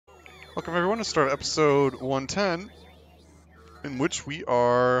Welcome everyone to start episode 110, in which we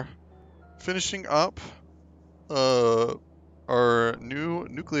are finishing up our new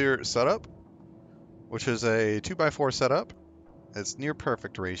nuclear setup, which is a 2x4 setup. It's near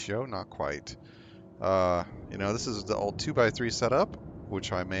perfect ratio, not quite. This is the old 2x3 setup,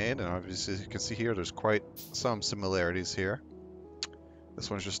 which I made, and obviously as you can see here, there's quite some similarities here. This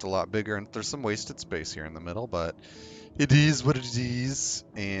one's just a lot bigger, and there's some wasted space here in the middle, but it is what it is,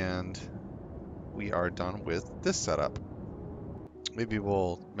 and we are done with this setup. Maybe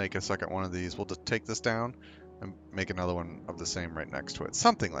we'll make a second one of these. We'll just take this down and make another one of the same right next to it.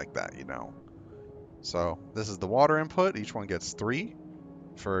 Something like that, you know. So this is the water input. Each one gets 3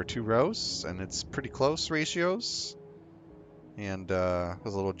 for 2 rows, and it's pretty close ratios. And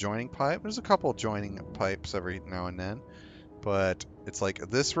there's a little joining pipe. There's a couple joining pipes every now and then. But it's like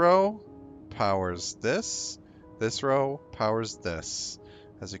this row powers this. This row powers this.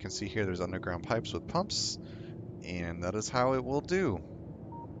 As you can see here, there's underground pipes with pumps. And that is how it will do.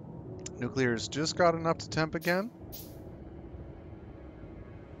 Nuclear's just gotten up to temp again.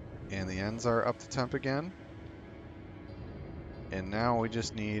 And the ends are up to temp again. And now we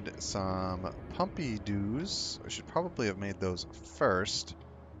just need some pumpy doos. I should probably have made those first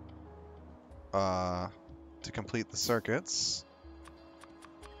to complete the circuits.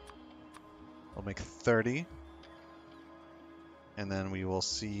 We'll make 30. And then we will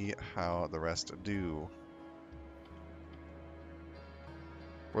see how the rest do.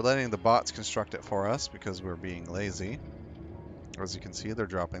 We're letting the bots construct it for us because we're being lazy. As you can see, they're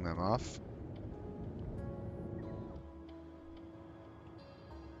dropping them off.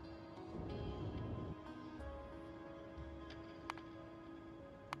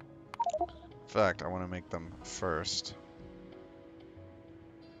 In fact, I want to make them first.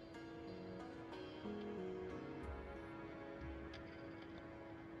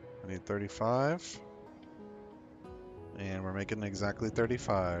 I need 35. And we're making exactly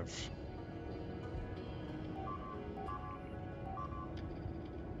 35.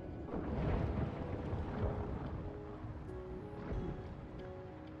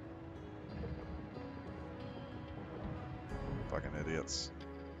 Fucking idiots.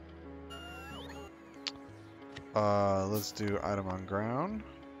 Let's do item on ground.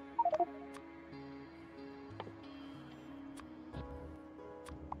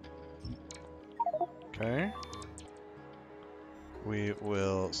 Okay. We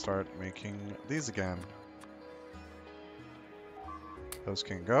will start making these again. Those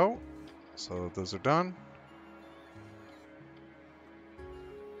can go. So those are done.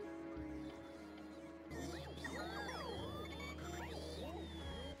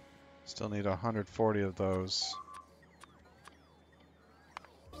 Still need 140 of those.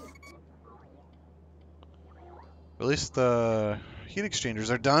 At least the heat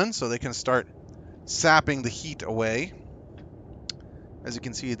exchangers are done, so they can start sapping the heat away. As you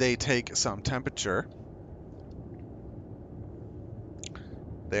can see, they take some temperature.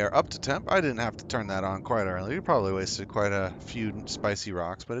 They are up to temp. I didn't have to turn that on quite early. We probably wasted quite a few spicy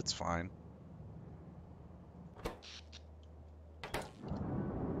rocks, but it's fine.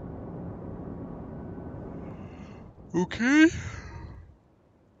 Okay.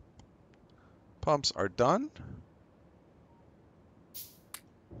 Pumps are done.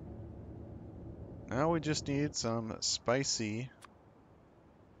 Now we just need some spicy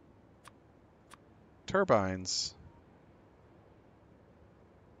turbines.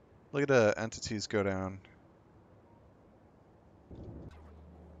 Look at the entities go down.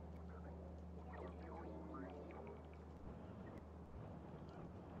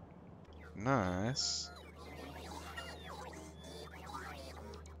 Nice.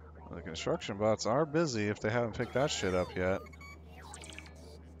 Well, the construction bots are busy if they haven't picked that shit up yet.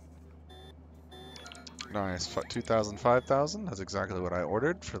 Nice. 2,000, 5,000. That's exactly what I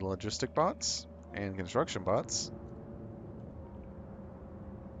ordered for the logistic bots and construction bots.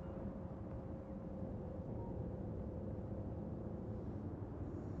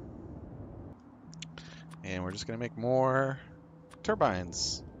 And we're just going to make more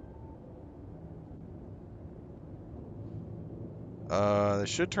turbines. They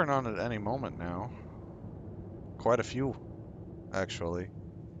should turn on at any moment now. Quite a few, actually.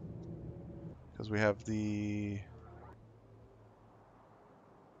 Because we have the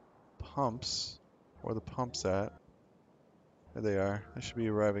pumps. Where are the pumps at? There they are. They should be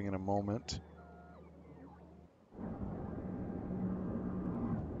arriving in a moment.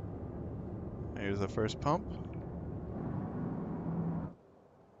 Here's the first pump.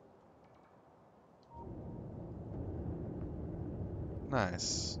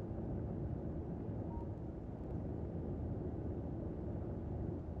 Nice.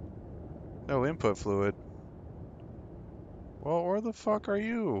 No input fluid. Well, where the fuck are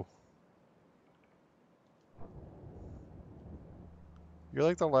you? You're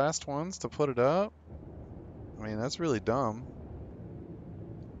like the last ones to put it up? I mean, that's really dumb.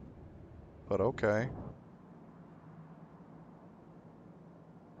 But okay.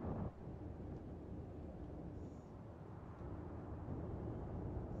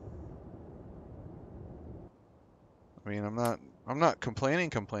 I mean, I'm not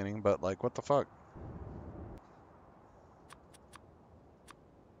complaining, but like, what the fuck?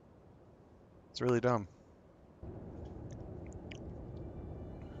 It's really dumb.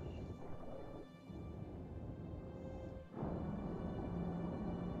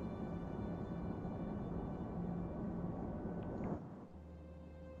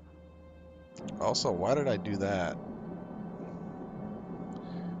 Also, why did I do that?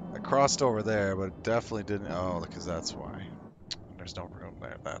 I crossed over there, but it definitely didn't. Oh, because that's why. There's no room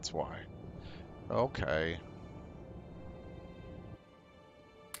there. That's why. Okay.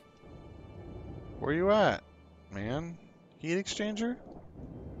 Where you at, man? Heat exchanger?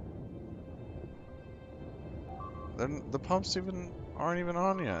 Then the pumps aren't even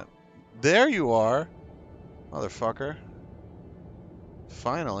on yet. There you are, motherfucker.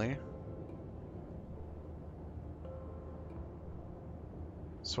 Finally.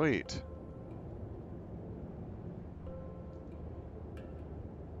 Sweet.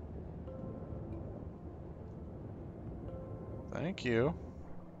 Thank you.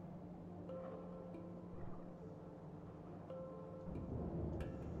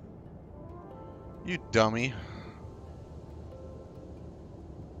 You dummy.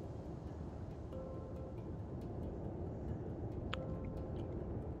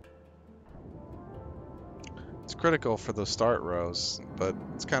 It's critical for the start rows, but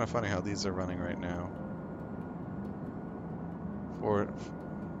it's kind of funny how these are running right now. Oh,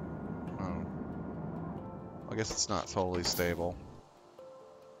 I guess it's not totally stable.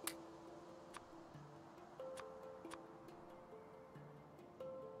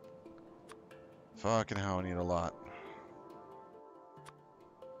 Fucking hell, I need a lot.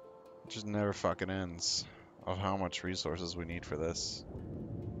 It just never fucking ends of how much resources we need for this.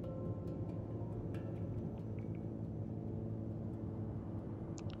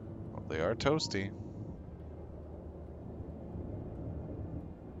 Well, they are toasty.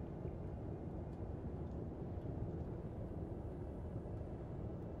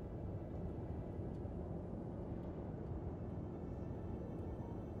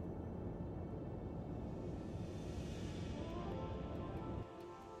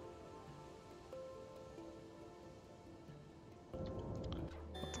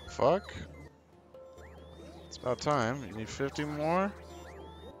 Fuck. It's about time. You need 50 more?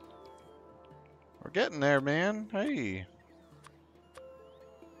 We're getting there, man. Hey.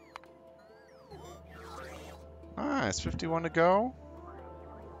 Nice. 51 to go.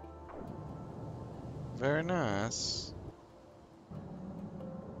 Very nice.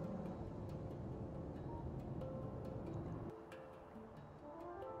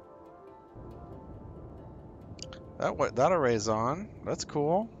 That array's on. That's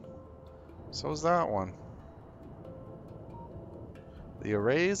cool. So is that one. The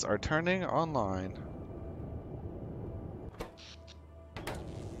arrays are turning online.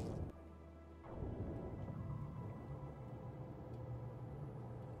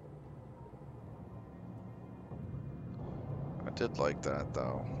 I did like that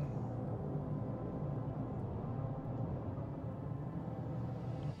though.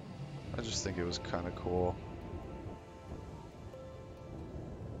 I just think it was kind of cool.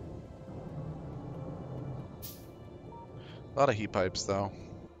 A lot of heat pipes though.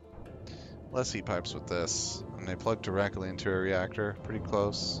 Less heat pipes with this. And they plug directly into a reactor. Pretty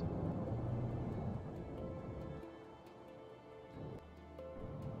close.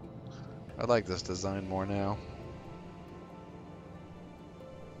 I like this design more now.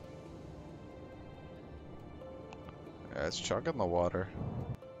 Yeah, it's chugging the water.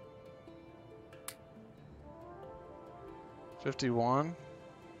 51.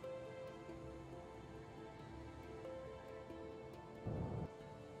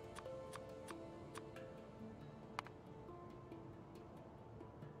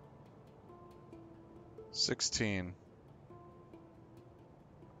 $16.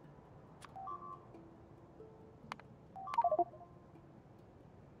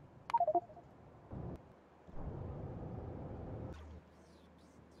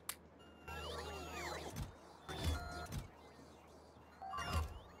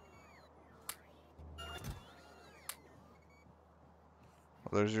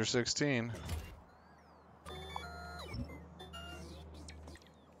 Well, there's your 16.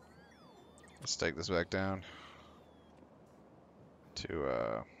 Let's take this back down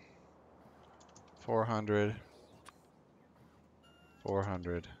to 400,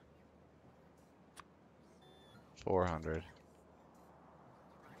 400, 400.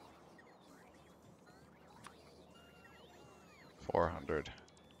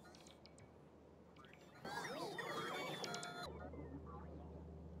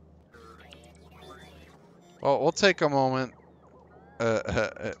 Well, we'll take a moment,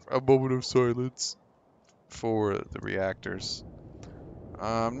 a moment of silence for the reactors.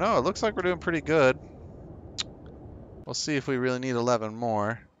 No, it looks like we're doing pretty good. We'll see if we really need 11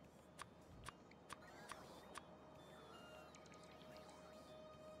 more.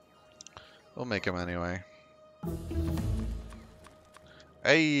 We'll make them anyway.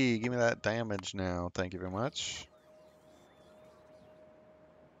 Hey, give me that damage now. Thank you very much.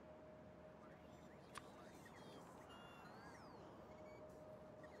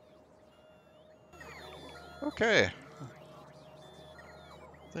 Okay. I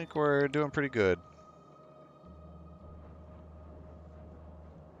think we're doing pretty good.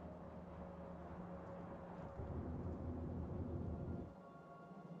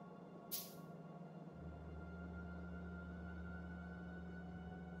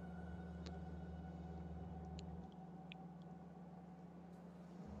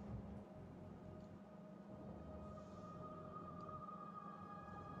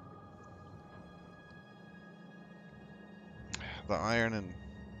 The iron and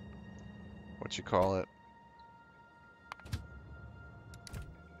what you call it.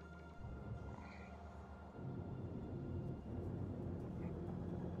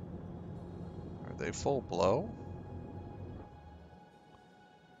 Are they full blow?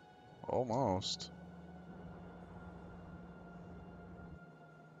 Almost.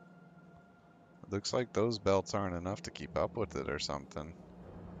 It looks like those belts aren't enough to keep up with it or something.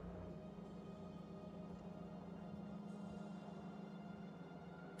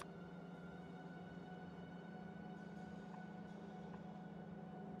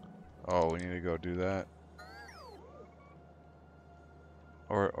 Oh, we need to go do that.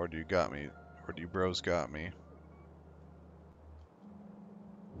 Or do you got me? Or do you bros got me?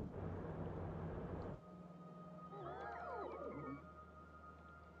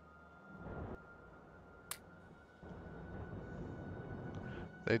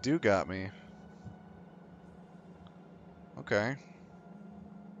 They do got me. Okay.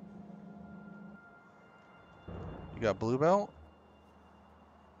 You got blue belt?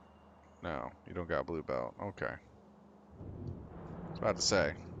 No, you don't got blue belt. Okay. I was about to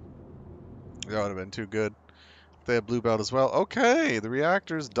say. That would have been too good. They have blue belt as well. Okay, the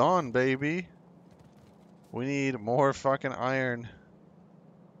reactor's done, baby. We need more fucking iron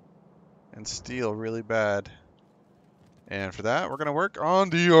and steel really bad. And for that, we're going to work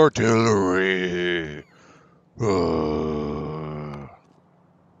on the artillery.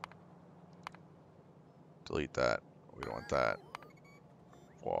 Delete that. We don't want that.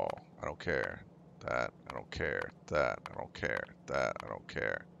 Wall. I don't care. That. I don't care. That. I don't care. That. I don't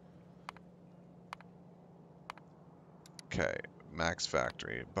care. Okay. Max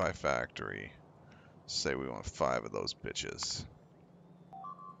factory. Buy factory. Say we want 5 of those bitches.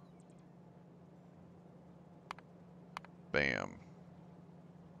 Bam.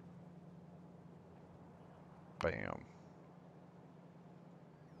 Bam.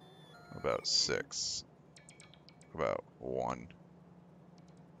 About 6. About 1.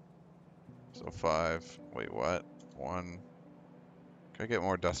 So 5. Wait, what? 1. Can I get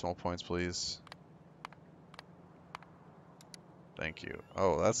more decimal points, please? Thank you.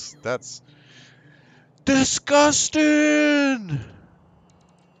 Oh, that's disgusting!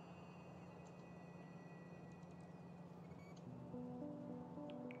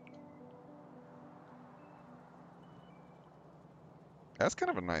 That's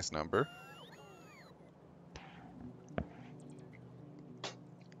kind of a nice number.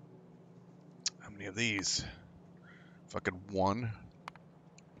 How many of these? Fucking 1.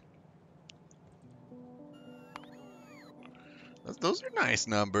 Those are nice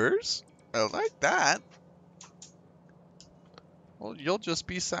numbers. I like that. Well, you'll just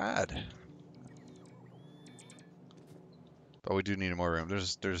be sad. But we do need more room.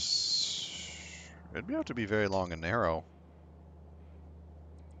 It'd have to be very long and narrow.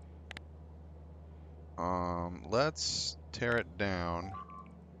 Let's tear it down.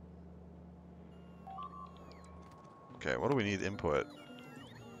 Okay, what do we need input?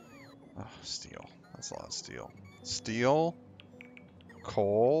 Oh, steel. That's a lot of steel. Steel,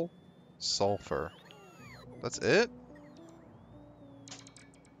 coal, sulfur. That's it?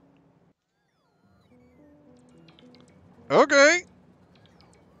 Okay.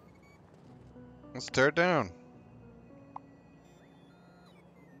 Let's tear it down.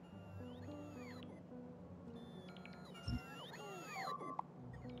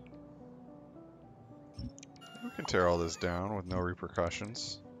 We can tear all this down with no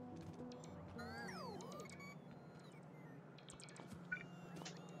repercussions.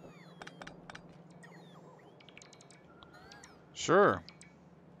 Sure.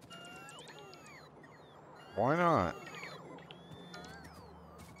 Why not?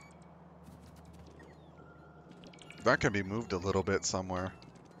 That can be moved a little bit somewhere.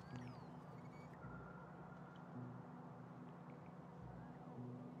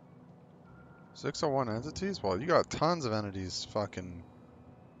 $601 entities? Well, you got tons of entities fucking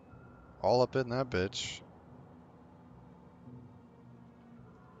all up in that bitch.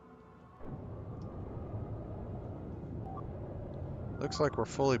 Looks like we're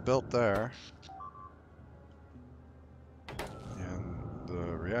fully built there. And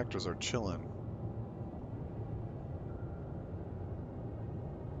the reactors are chilling.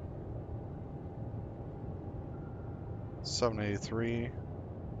 $783.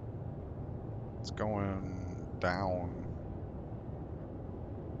 It's going down.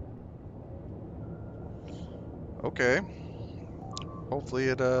 Okay. Hopefully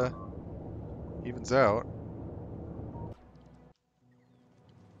it evens out.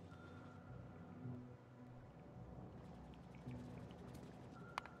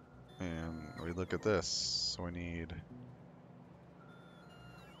 And we look at this. So we need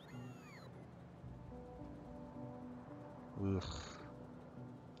ugh.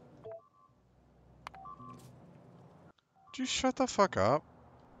 Would you shut the fuck up?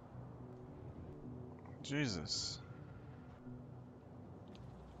 Jesus.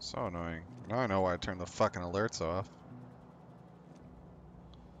 So annoying. Now I know why I turned the fucking alerts off.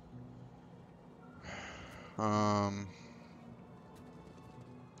 Um.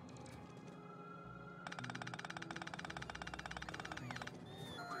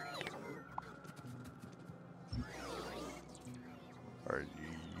 Are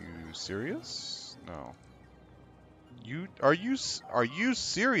you serious? No. Are you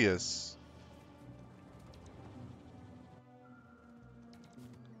serious?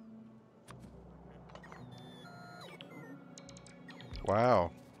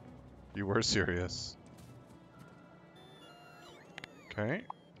 Wow. You were serious. Okay.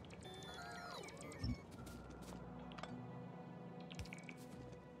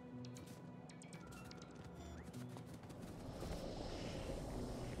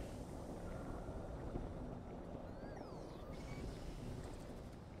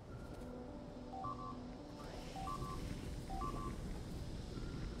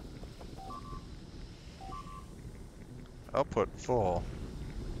 Output full.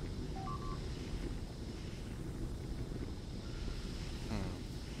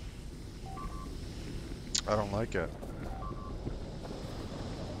 I don't like it.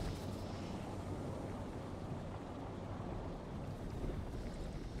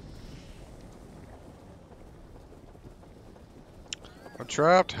 I'm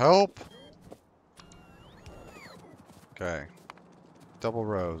trapped. Help. Okay. Double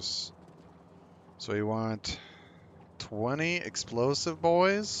rows. So we want 20 explosive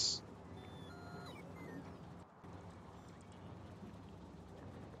boys.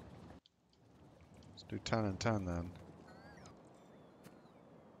 Let's do 10 and 10 then.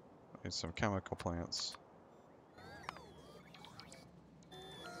 Need some chemical plants.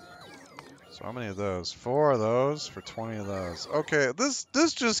 So how many of those? 4 of those for 20 of those. Okay, this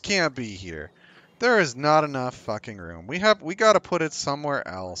just can't be here. There is not enough fucking room. We gotta put it somewhere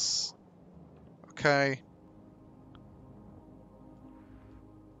else. Okay.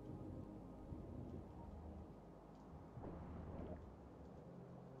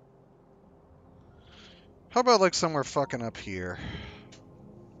 How about like somewhere fucking up here?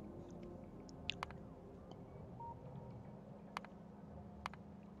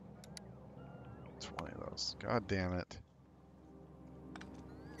 God damn it.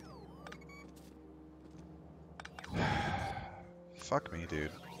 Fuck me,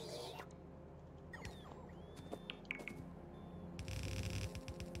 dude.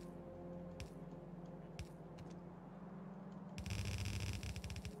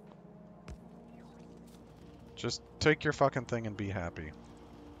 Just take your fucking thing and be happy.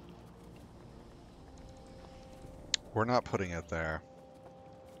 We're not putting it there.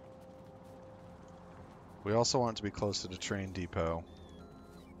 We also want it to be close to the train depot.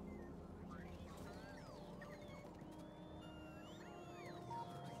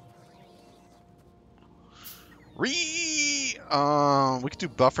 We could do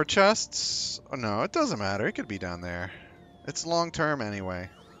buffer chests. Oh no, it doesn't matter. It could be down there. It's long term anyway.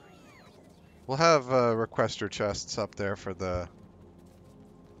 We'll have requester chests up there for the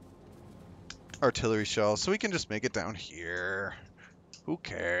artillery shells, so we can just make it down here. Who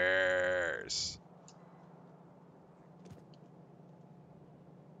cares?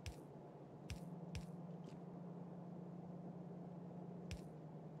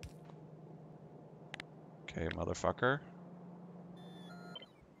 Okay, motherfucker.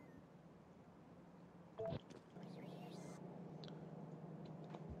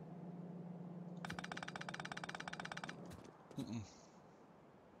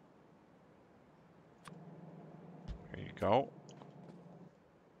 There you go.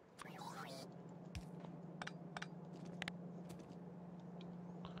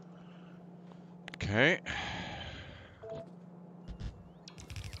 Okay.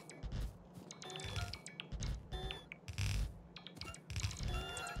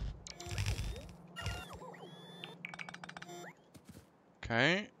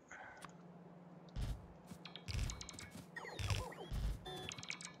 Okay.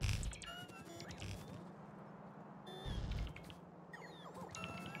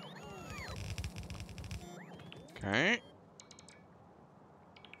 Okay.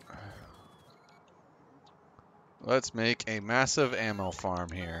 Let's make a massive ammo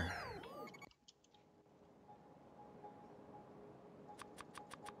farm here.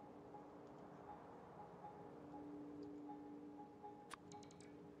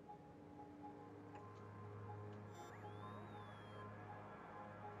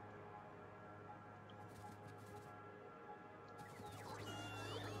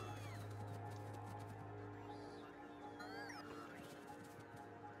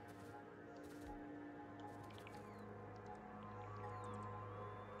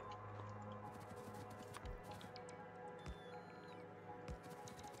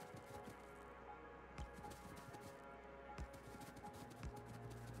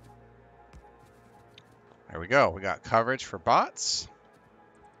 There we go. We got coverage for bots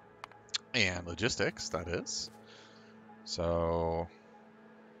and logistics, that is. So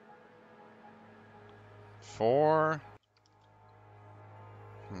 4.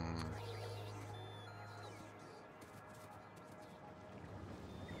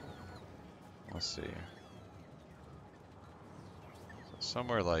 Let's see. So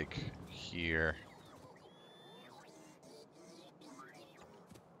somewhere like here.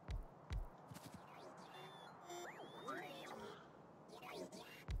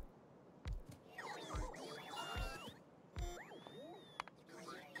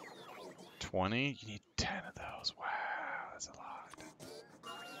 You need 10 of those. Wow, that's a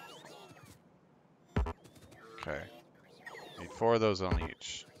lot. Okay. Need 4 of those on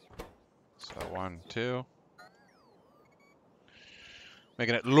each. So 1, 2.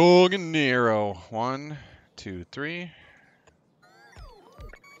 Making it long and narrow. 1, 2, 3.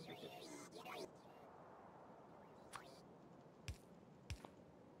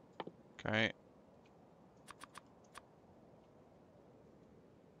 Okay.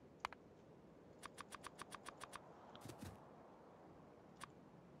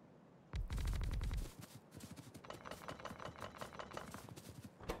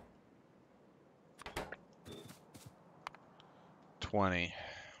 $20.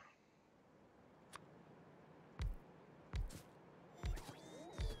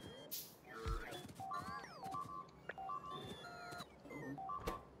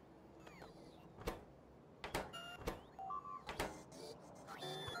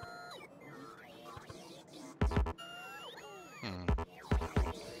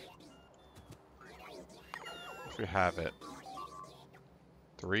 If we have it.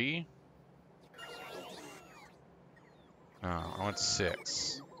 3? No, I want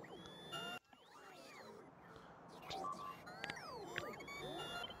 6.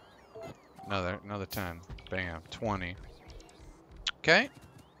 Another 10. Bam, 20. Okay.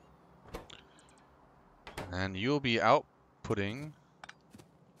 And you'll be outputting.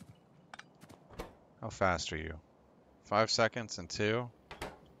 How fast are you? 5 seconds and 2.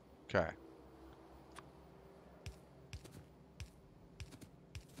 Okay.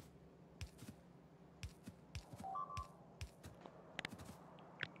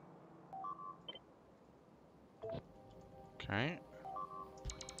 Okay.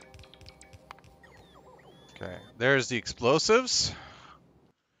 Okay. There's the explosives,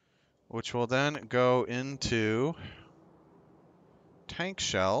 which will then go into tank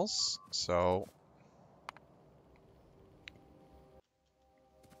shells. So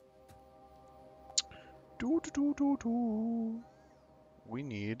we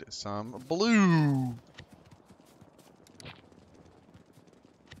need some blue.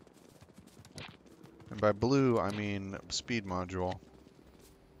 And by blue, I mean speed module.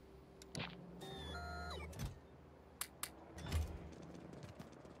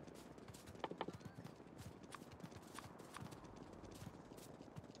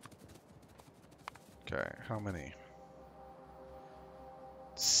 Okay, how many?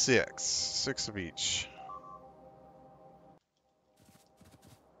 6. 6 of each.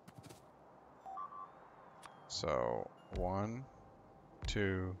 So 1,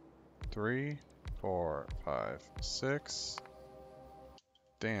 2, 3, 4, 5, 6.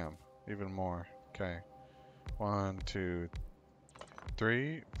 Damn, even more. Okay. 1, 2,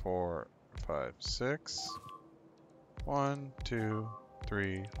 3, 4, 5, 6. 1, 2,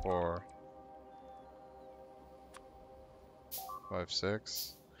 3, 4, 5,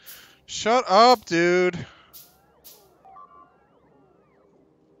 6. Shut up, dude!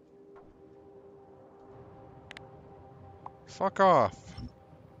 Fuck off.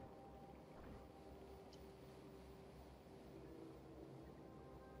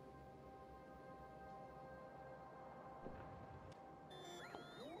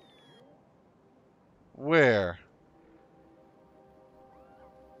 Where?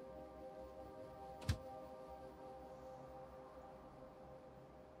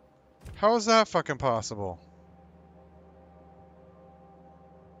 How is that fucking possible?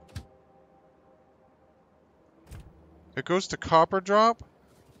 It goes to copper drop?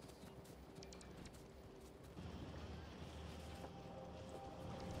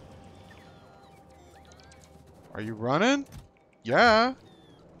 Are you running? Yeah.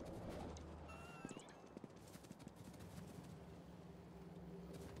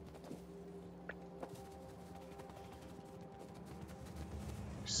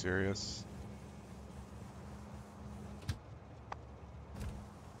 You serious?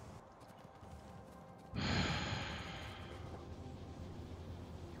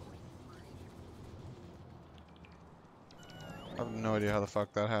 I have no idea how the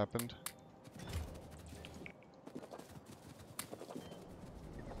fuck that happened.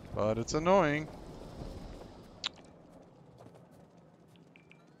 But it's annoying.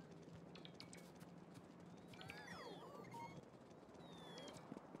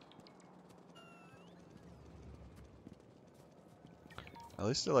 At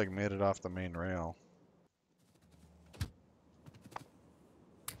least it like made it off the main rail.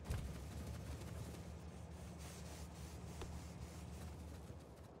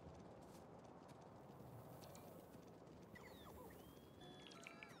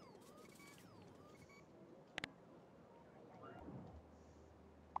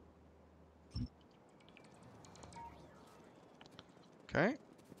 Okay.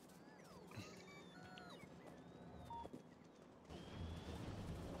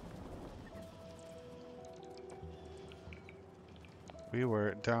 We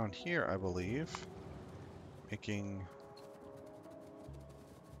were down here, I believe, making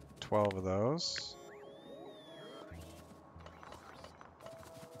 12 of those.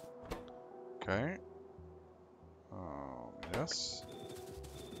 Okay. Yes.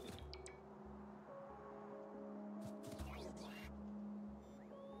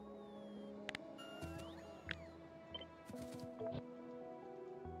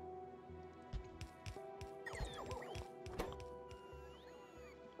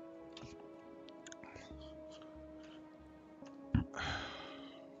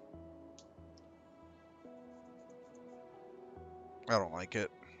 I don't like it.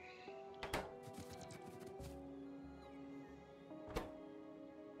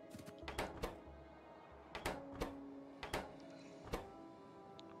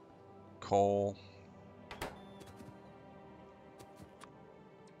 Coal.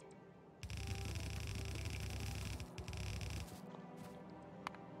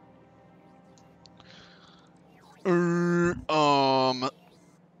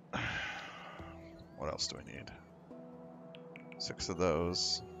 What else do we need? 6 of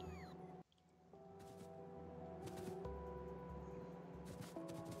those.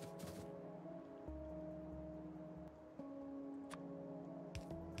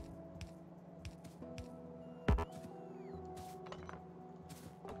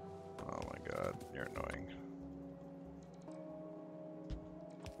 Oh my god, you're annoying.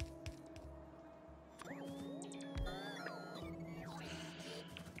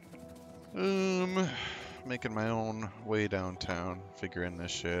 Making my own way downtown, figuring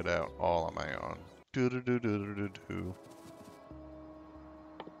this shit out all on my own. Do do do do do do do.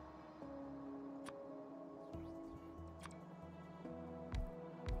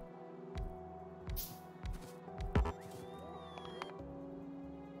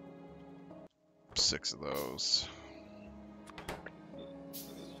 Six of those.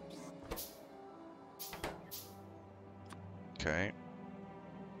 Okay.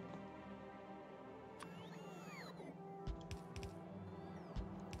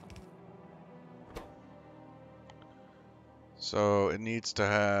 So it needs to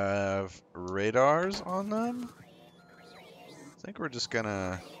have radars on them. I think we're just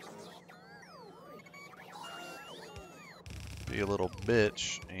gonna be a little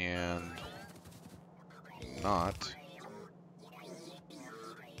bitch and not.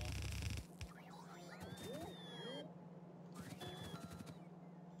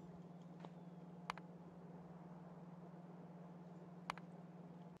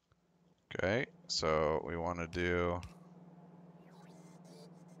 Okay, so we want to do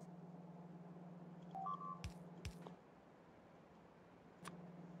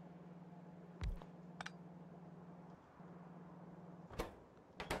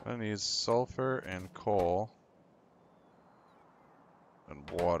I need sulfur and coal and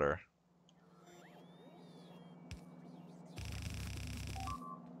water.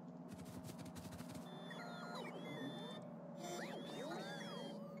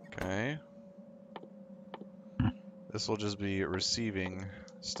 Okay. This will just be receiving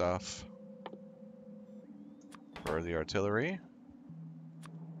stuff for the artillery.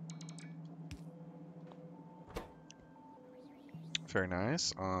 Very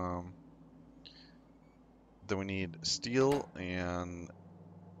nice. Then we need steel and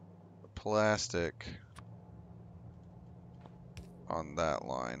plastic on that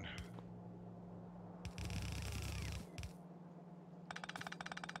line.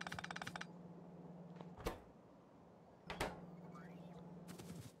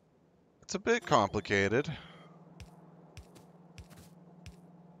 It's a bit complicated.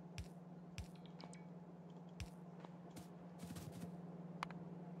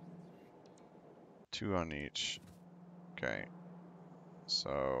 Two on each. Okay.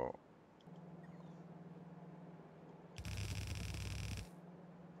 So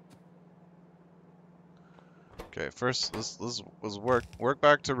okay, first let's work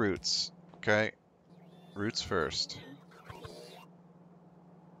back to roots. Okay? Roots first.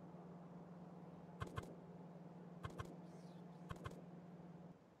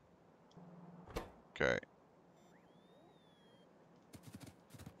 Okay.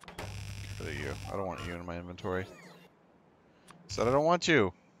 Get rid of you. I don't want you in my inventory. Said I don't want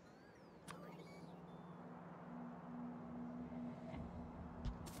you.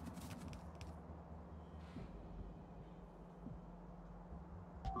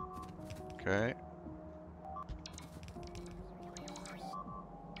 Okay.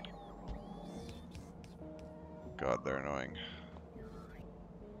 God, they're annoying.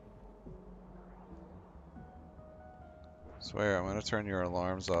 Swear, I'm gonna turn your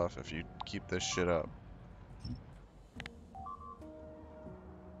alarms off if you keep this shit up.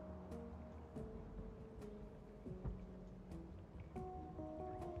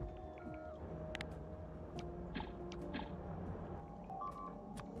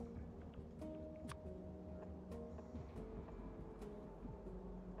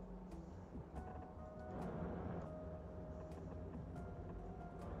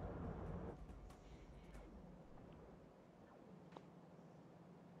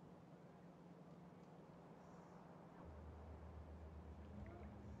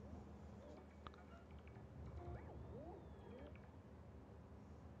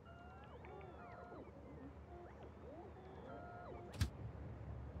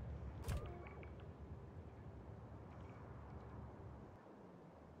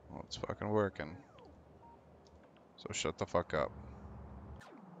 Well, it's fucking working. So shut the fuck up.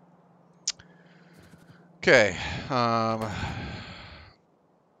 Okay.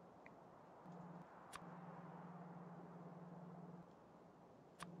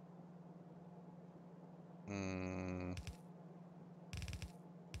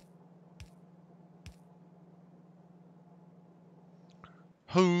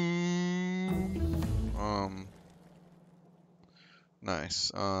 Mm, um.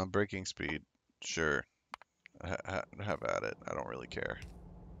 Nice. Braking speed. Sure. Have at it. I don't really care.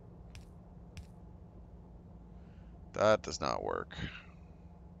 That does not work.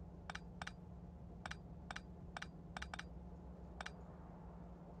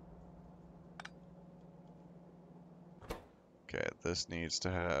 Okay, this needs to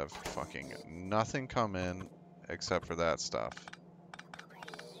have fucking nothing come in except for that stuff.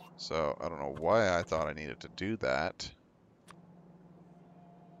 So, I don't know why I thought I needed to do that.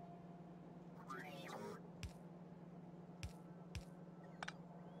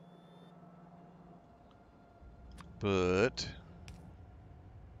 But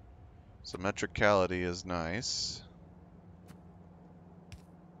symmetricality is nice.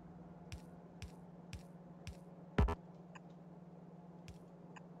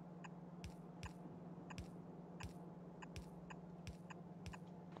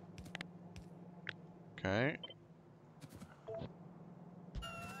 Okay.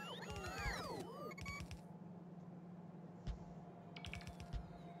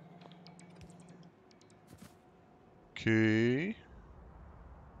 Okay.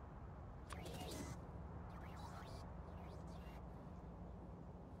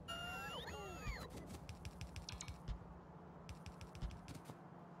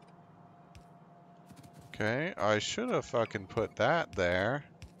 Okay, I should have fucking put that there.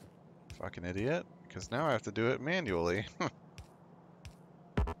 Fucking idiot. Because now I have to do it manually. How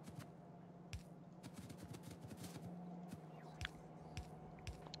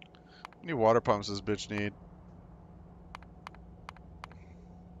many water pumps does bitch need?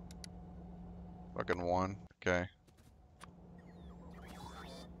 Fucking one. Okay.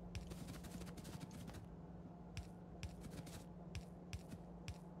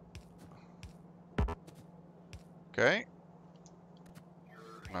 Okay.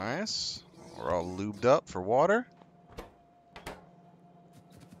 Nice. We're all lubed up for water.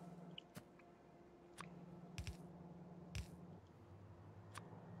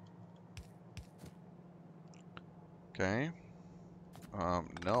 Okay.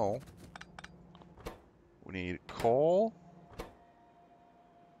 No. We need coal.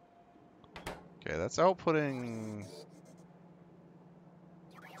 Okay, that's outputting...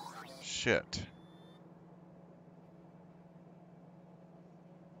 Shit.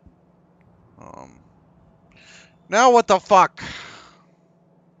 Now what the fuck?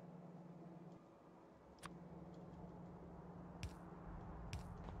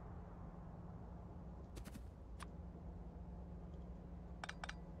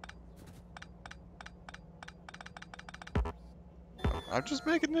 I'm just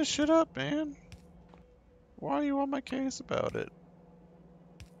making this shit up, man. Why are you on my case about it?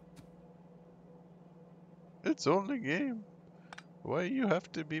 It's only a game. Why you have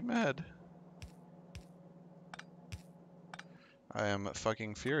to be mad? I am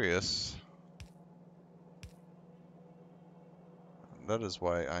fucking furious. That is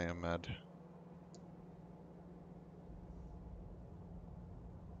why I am mad.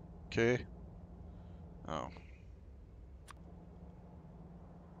 Okay. Oh.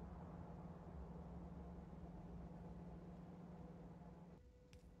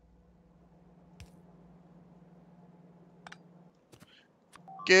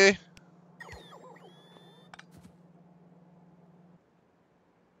 Okay.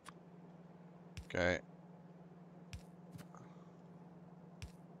 Okay.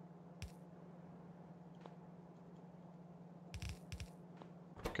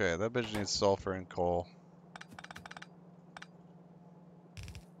 Okay, that bitch needs sulfur and coal.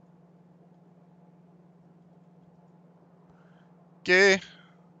 Okay.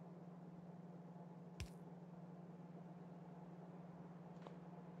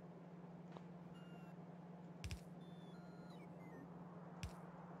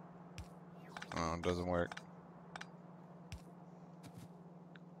 Oh, it doesn't work.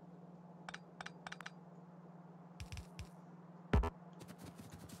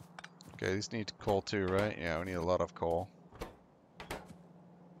 Okay, these need coal too, right? Yeah, we need a lot of coal.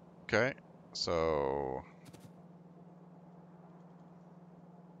 Okay, so...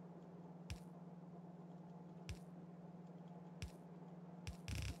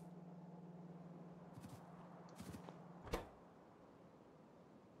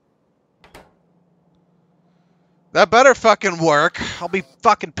 That better fucking work. I'll be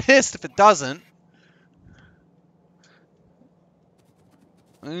fucking pissed if it doesn't.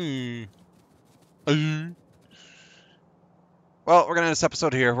 Well, we're gonna end this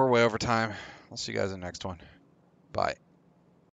episode here. We're way over time. I'll see you guys in the next one. Bye.